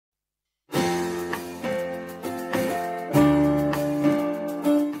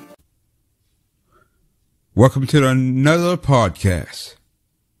Welcome to another podcast.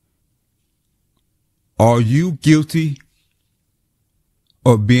 Are you guilty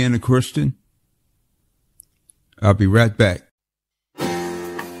of being a Christian? I'll be right back.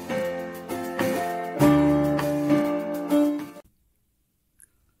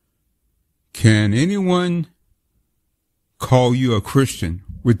 Can anyone call you a Christian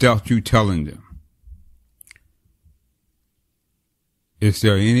without you telling them? Is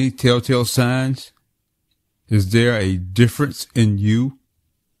there any telltale signs? Is there a difference in you?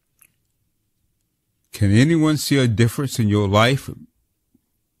 Can anyone see a difference in your life?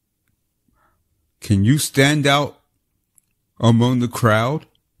 Can you stand out among the crowd?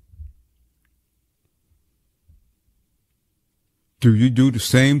 Do you do the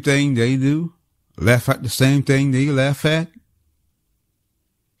same thing they do? Laugh at the same thing they laugh at?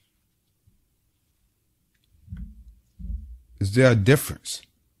 Is there a difference?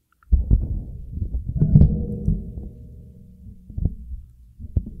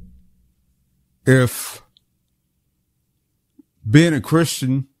 If being a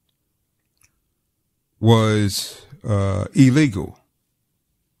Christian was illegal,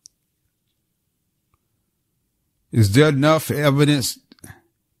 is there enough evidence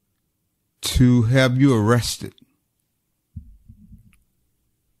to have you arrested?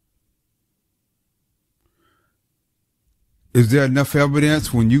 Is there enough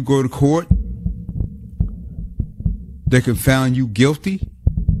evidence when you go to court that can find you guilty?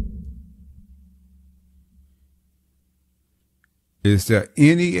 Is there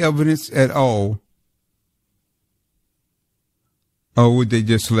any evidence at all, or would they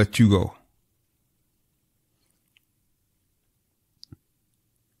just let you go?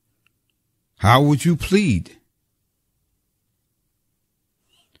 How would you plead?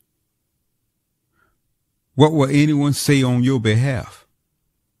 What will anyone say on your behalf?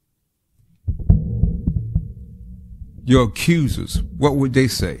 Your accusers, what would they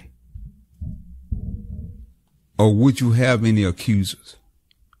say? Or would you have any accusers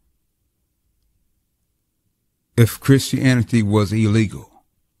if Christianity was illegal?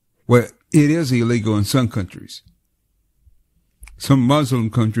 Well, it is illegal in some countries. Some Muslim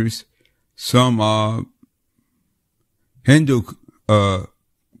countries, some Hindu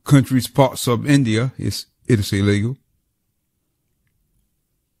countries, parts of India, it is illegal.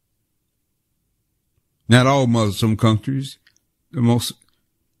 Not all Muslim countries.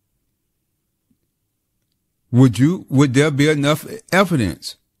 Would there be enough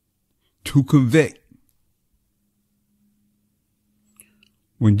evidence to convict?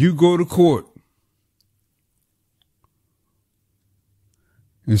 When you go to court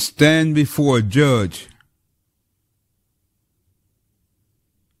and stand before a judge,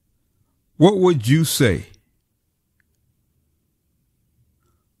 what would you say?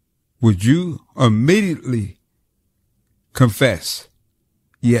 Would you immediately confess,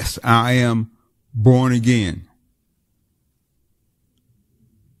 yes, I am born again?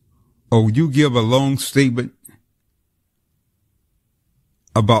 Or would you give a long statement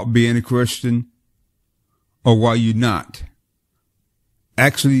about being a Christian, or why you're not?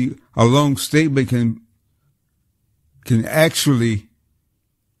 Actually, a long statement can actually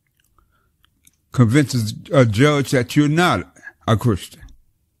convince a judge that you're not a Christian.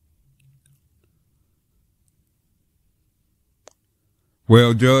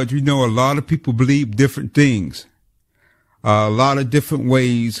 Well, Judge, a lot of people believe different things. A lot of different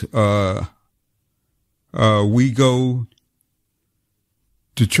ways we go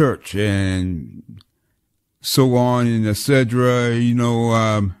to church and so on and etc.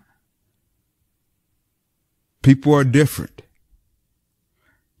 People are different.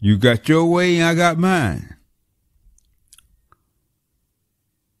 You got your way and I got mine.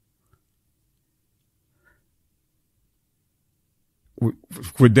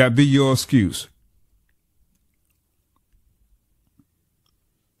 Would that be your excuse?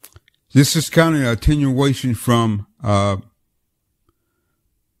 This is kind of an attenuation from my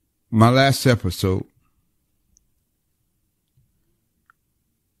last episode.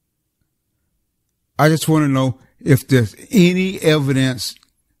 I just want to know if there's any evidence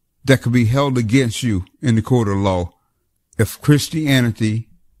that could be held against you in the court of law if Christianity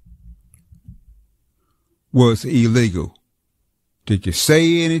was illegal. Did you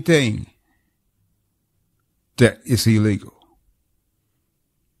say anything that is illegal?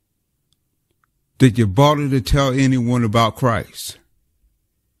 Did you bother to tell anyone about Christ?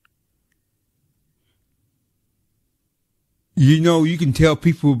 You can tell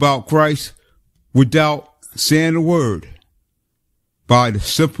people about Christ without saying a word, by the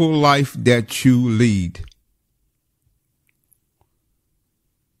simple life that you lead.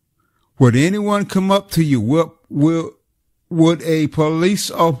 Would anyone come up to you? Would a police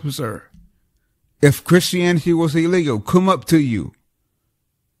officer, if Christianity was illegal, come up to you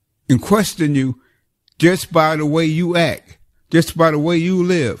and question you just by the way you act, just by the way you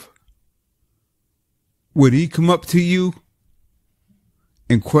live? Would he come up to you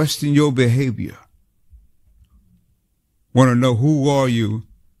and question your behavior? Want to know who are you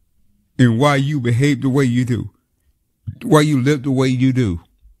and why you behave the way you do, why you live the way you do.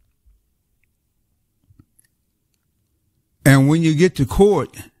 And when you get to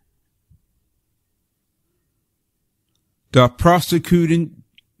court, the prosecuting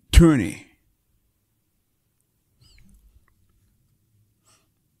attorney,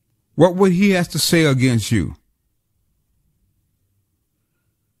 what would he have to say against you?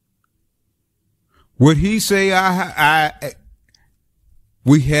 Would he say,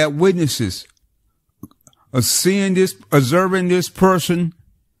 we had witnesses of seeing this, observing this person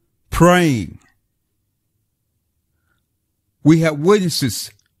praying. We have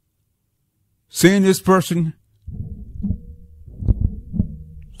witnesses seeing this person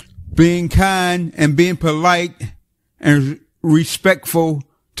being kind and being polite and respectful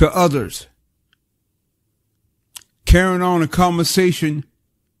to others, carrying on a conversation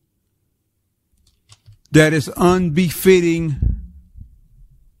that is unbefitting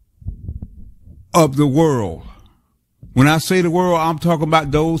of the world. When I say the world, I'm talking about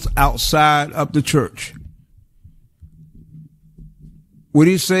those outside of the church. Would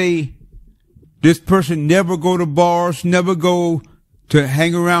he say this person never go to bars, never go to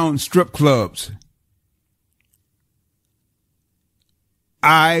hang around strip clubs?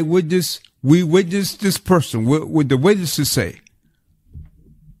 We witnessed this person. What would the witnesses say?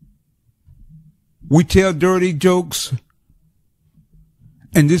 We tell dirty jokes,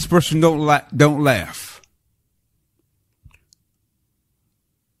 and this person don't laugh.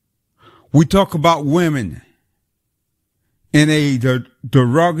 We talk about women in a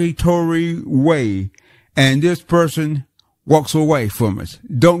derogatory way, and this person walks away from us.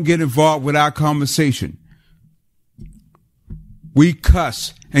 Don't get involved with our conversation. We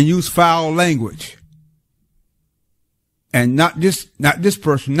cuss and use foul language. And not this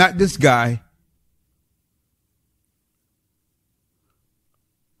person, not this guy.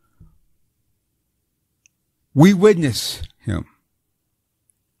 We witness him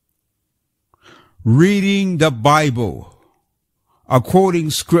reading the Bible, or quoting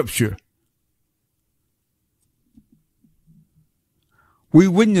scripture. We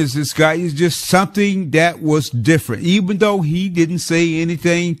witnessed this guy. Is just something that was different. Even though he didn't say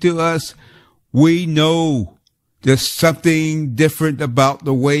anything to us, we know there's something different about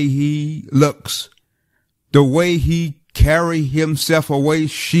the way he looks, the way he carry himself, the way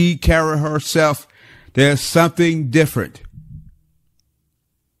she carry herself. There's something different.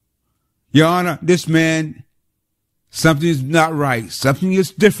 Your Honor, this man, something is not right. Something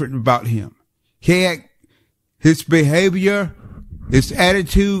is different about him. His behavior, his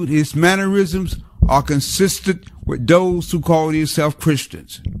attitude, his mannerisms are consistent with those who call themselves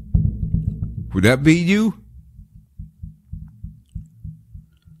Christians. Would that be you?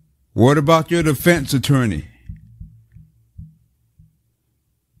 What about your defense attorney?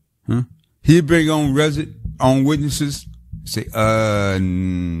 Huh? He'd bring on witnesses, say,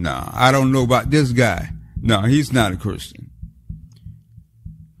 no, I don't know about this guy. No, he's not a Christian.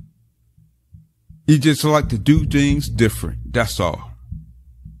 He just like to do things different. That's all.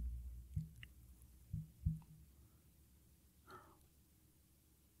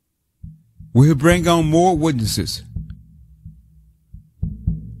 We'll bring on more witnesses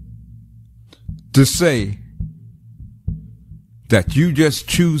to say that you just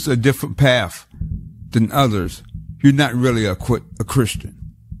choose a different path than others. You're not really a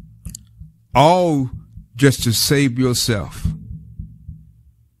Christian. All just to save yourself.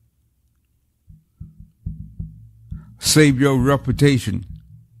 Save your reputation.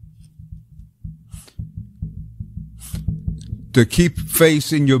 To keep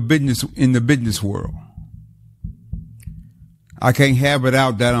face in your business, in the business world. I can't have it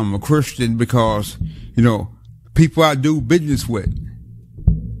out that I'm a Christian because, people I do business with,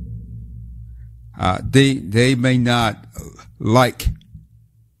 they may not like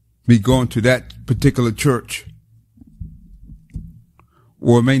me going to that particular church,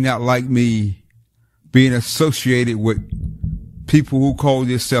 or may not like me being associated with people who call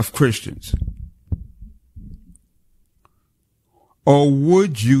themselves Christians. Or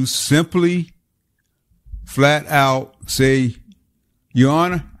would you simply flat out say, Your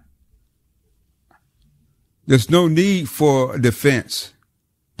Honor, there's no need for a defense.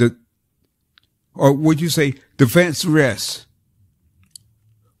 Or would you say, defense rests?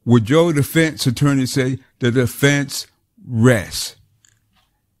 would your defense attorney say the defense rests?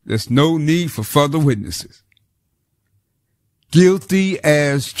 There's no need for further witnesses. Guilty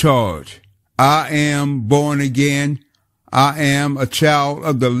as charged. I am born again. I am a child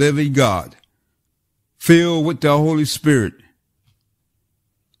of the living God, filled with the Holy Spirit.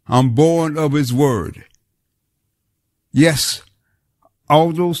 I'm born of his word. Yes,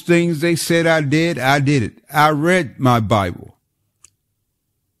 all those things they said I did it. I read my Bible.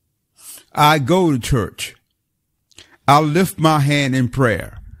 I go to church. I lift my hand in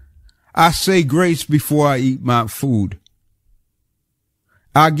prayer. I say grace before I eat my food.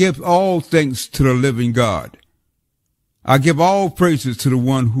 I give all thanks to the living God. I give all praises to the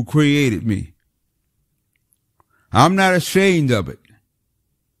one who created me. I'm not ashamed of it.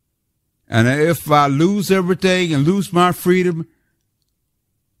 And if I lose everything and lose my freedom,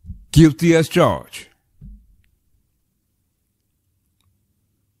 guilty as charged.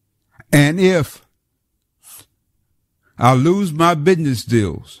 And if I lose my business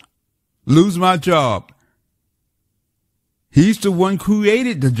deals, lose my job, he's the one who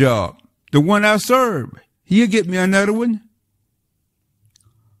created the job, the one I serve. He'll get me another one.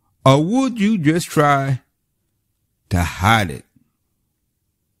 Or would you just try to hide it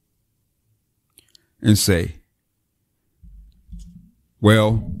and say,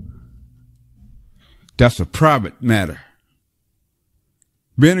 well, that's a private matter?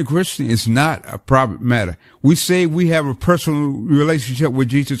 Being a Christian is not a private matter. We say we have a personal relationship with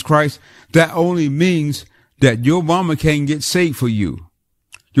Jesus Christ. That only means that your mama can't get saved for you.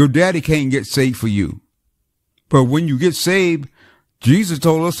 Your daddy can't get saved for you. But when you get saved, Jesus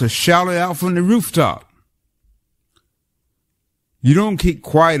told us to shout it out from the rooftop. You don't keep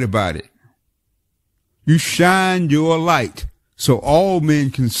quiet about it. You shine your light so all men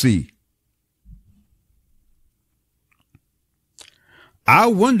can see. I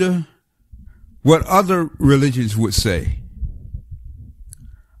wonder what other religions would say.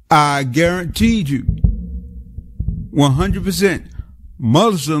 I guarantee you, 100%,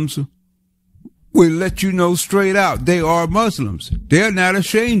 Muslims will let you know straight out they are Muslims. They're not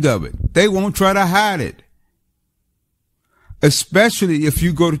ashamed of it. They won't try to hide it. Especially if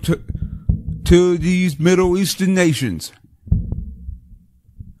you go to these Middle Eastern nations.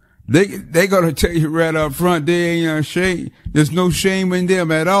 They gonna tell you right up front they ain't ashamed. There's no shame in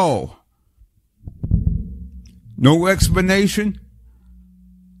them at all. No explanation.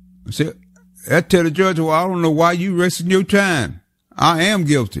 See, I tell the judge, well, I don't know why you wasting your time. I am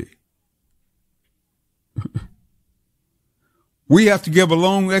guilty. We have to give a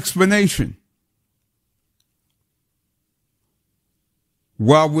long explanation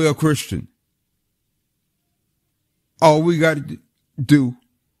while we're a Christian. All we got to do,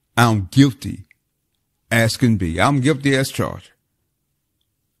 I'm guilty as can be. I'm guilty as charged.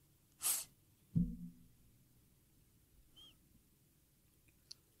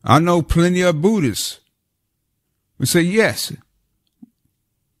 I know plenty of Buddhists who say, yes,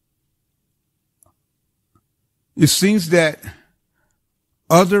 it seems that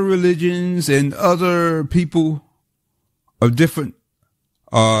other religions and other people of different,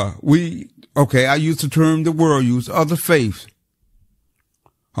 I use the term the world use, other faiths,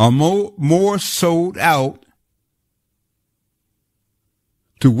 are more sold out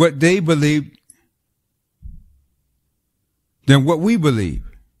to what they believe than what we believe.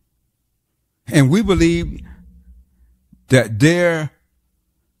 And we believe that their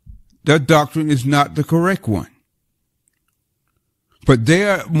doctrine is not the correct one. But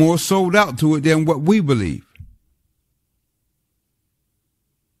they're more sold out to it than what we believe.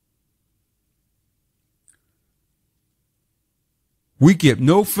 We give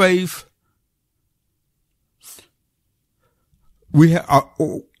no faith. May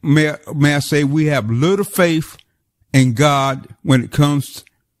I say we have little faith in God when it comes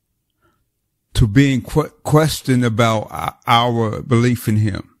to being questioned about our belief in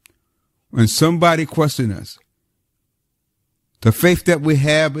him. When somebody questions us, the faith that we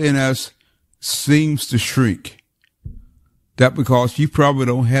have in us seems to shrink. That's because you probably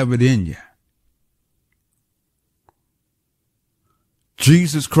don't have it in you.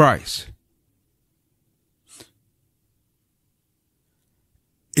 Jesus Christ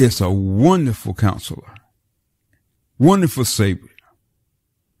is a wonderful counselor, wonderful Savior.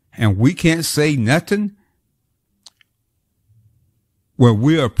 And we can't say nothing when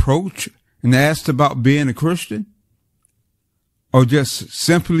we approach and asked about being a Christian or just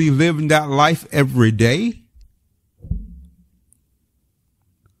simply living that life every day.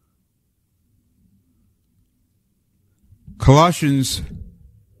 Colossians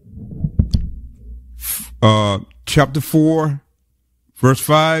chapter 4, Verse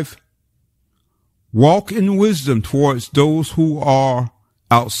 5, walk in wisdom towards those who are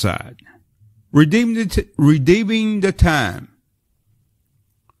outside, redeeming the time.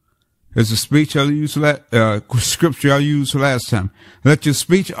 There's a speech I used scripture I used last time. Let your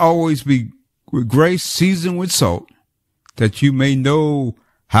speech always be with grace, seasoned with salt, that you may know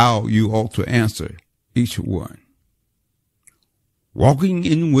how you ought to answer each one. Walking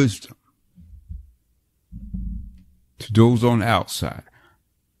in wisdom to those on the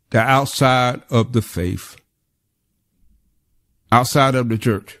outside of the faith, outside of the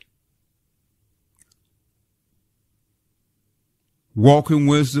church. Walk in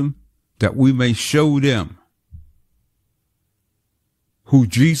wisdom that we may show them who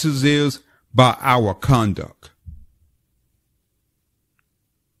Jesus is by our conduct.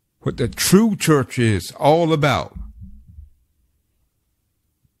 What the true church is all about.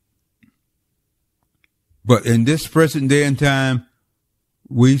 But in this present day and time,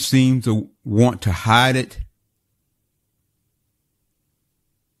 we seem to want to hide it.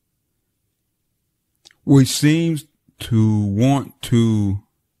 We seem to want to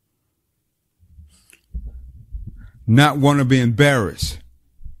not want to be embarrassed.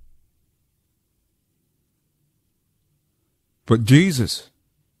 But Jesus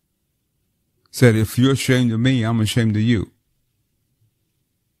said, if you're ashamed of me, I'm ashamed of you.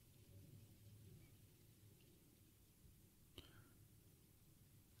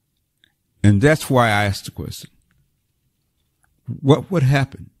 And that's why I asked the question, what would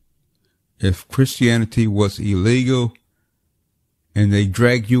happen if Christianity was illegal and they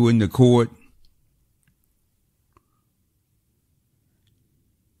dragged you into court?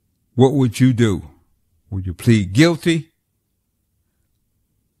 What would you do? Would you plead guilty?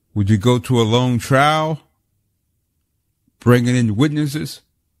 Would you go to a long trial, bringing in witnesses?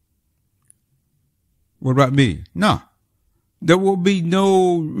 What about me? No. There will be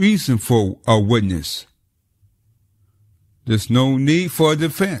no reason for a witness. There's no need for a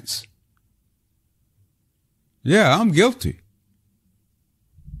defense. Yeah, I'm guilty.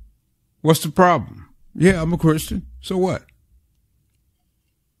 What's the problem? Yeah, I'm a Christian. So what?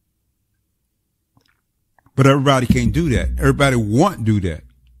 But everybody can't do that. Everybody won't do that.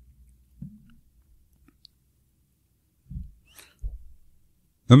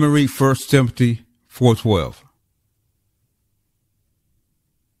 Let me read 1 Timothy 4:12.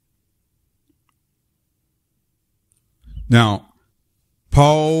 Now,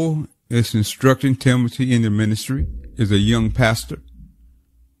 Paul is instructing Timothy in the ministry as a young pastor.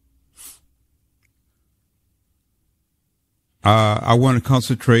 I want to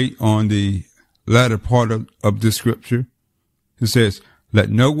concentrate on the latter part of the scripture. It says, let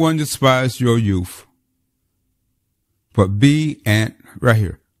no one despise your youth, but right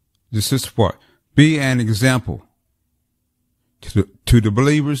here, this is the part, be an example to the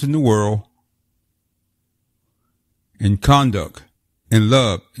believers in the world in conduct, in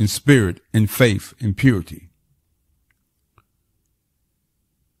love, in spirit, in faith, in purity.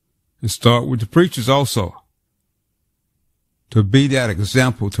 And start with the preachers also, to be that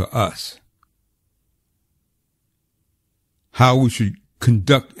example to us, how we should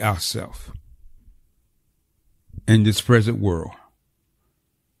conduct ourselves in this present world.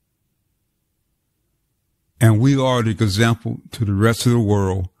 And we are the example to the rest of the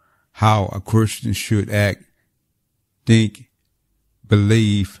world how a Christian should act, think,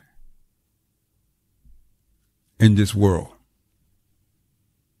 believe in this world.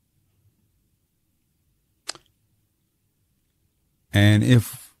 And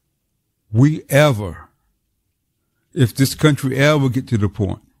if this country ever get to the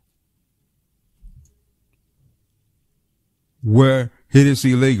point where it is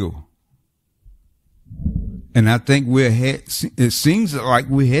illegal, and I think it seems like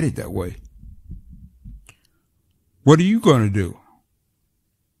we're headed that way, what are you going to do?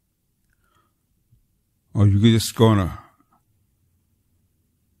 Or are you just going to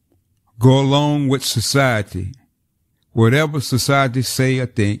go along with society? Whatever society say or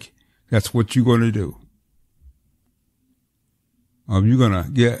think, that's what you're going to do. Or you're going to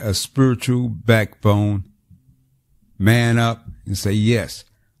get a spiritual backbone, man up, and say, yes,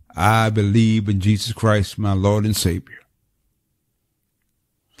 I believe in Jesus Christ, my Lord and Savior.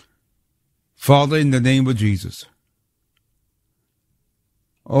 Father, in the name of Jesus,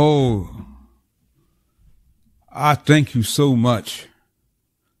 oh, I thank you so much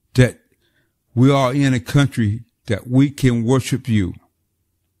that we are in a country that we can worship you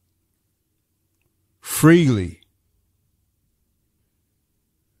freely,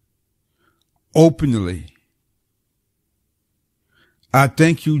 openly. I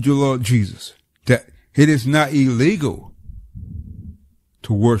thank you, dear Lord Jesus, that it is not illegal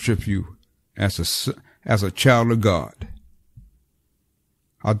to worship you as a child of God.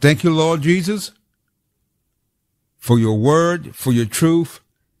 I thank you, Lord Jesus, for your word, for your truth.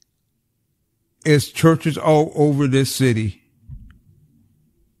 It's churches all over this city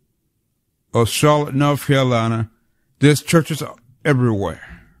of Charlotte, North Carolina. There's churches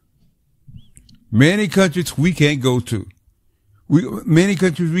everywhere. Many countries we can't go to. Many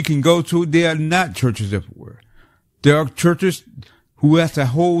countries we can go to, there are not churches everywhere. There are churches who have to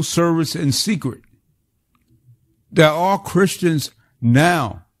hold service in secret. There are Christians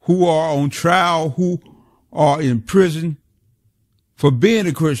now who are on trial, who are in prison for being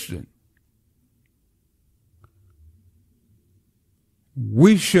a Christian.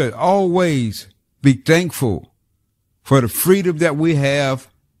 We should always be thankful for the freedom that we have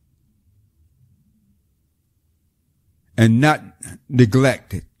and not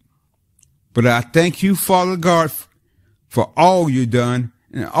neglect it. But I thank you, Father God, for all you've done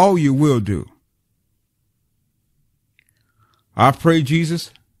and all you will do. I pray,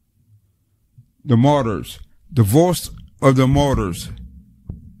 Jesus, the martyrs, the voice of the martyrs.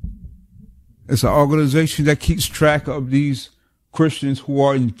 It's an organization that keeps track of these Christians who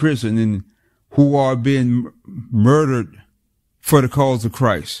are in prison and who are being murdered for the cause of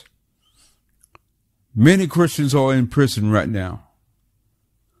Christ. Many Christians are in prison right now.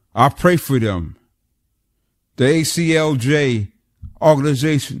 I pray for them. The ACLJ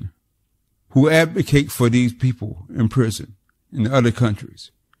organization who advocate for these people in prison in other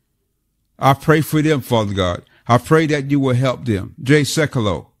countries. I pray for them, Father God. I pray that you will help them. Jay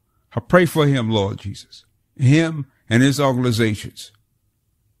Sekulow, I pray for him, Lord Jesus. Him and his organizations.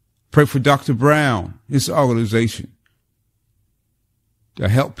 Pray for Dr. Brown, his organization, to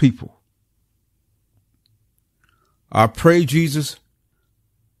help people. I pray, Jesus,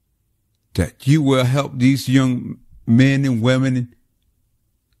 that you will help these young men and women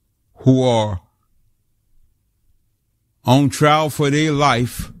who are on trial for their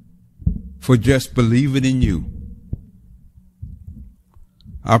life for just believing in you.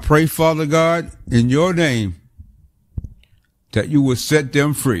 I pray, Father God, in your name, that you will set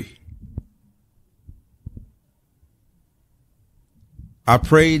them free. I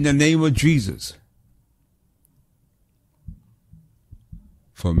pray in the name of Jesus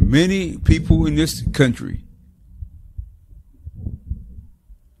for many people in this country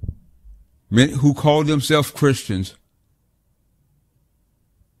who call themselves Christians,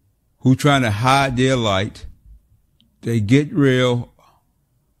 who trying to hide their light. They get real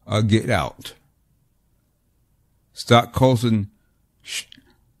or get out. Stop causing shining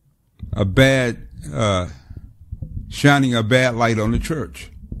a bad light on the church.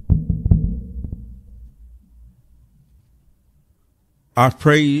 I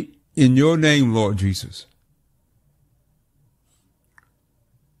pray in your name, Lord Jesus,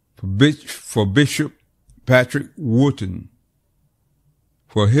 for Bishop Patrick Wooten,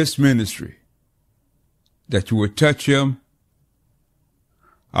 for his ministry, that you would touch him.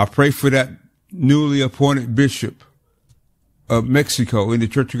 I pray for that newly appointed bishop of Mexico in the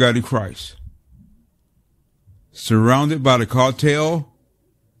Church of God in Christ, surrounded by the cartel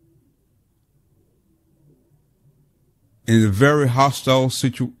in a very hostile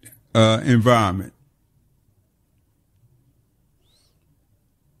environment.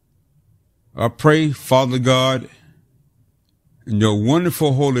 I pray, Father God, in your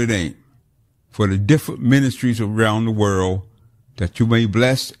wonderful holy name, for the different ministries around the world, that you may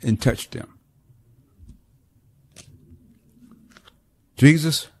bless and touch them.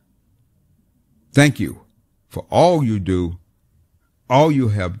 Jesus, thank you for all you do, all you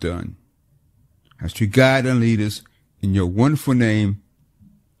have done, as you guide and lead us in your wonderful name.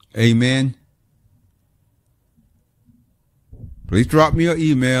 Amen. Please drop me an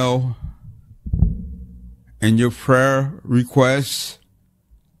email and your prayer requests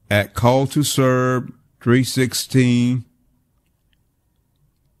at calltoserve316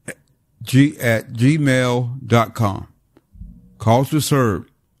 at gmail.com.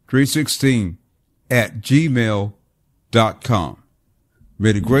 Calltoserve316 at gmail.com.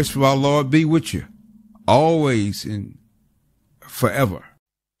 May the grace of our Lord be with you always and forever.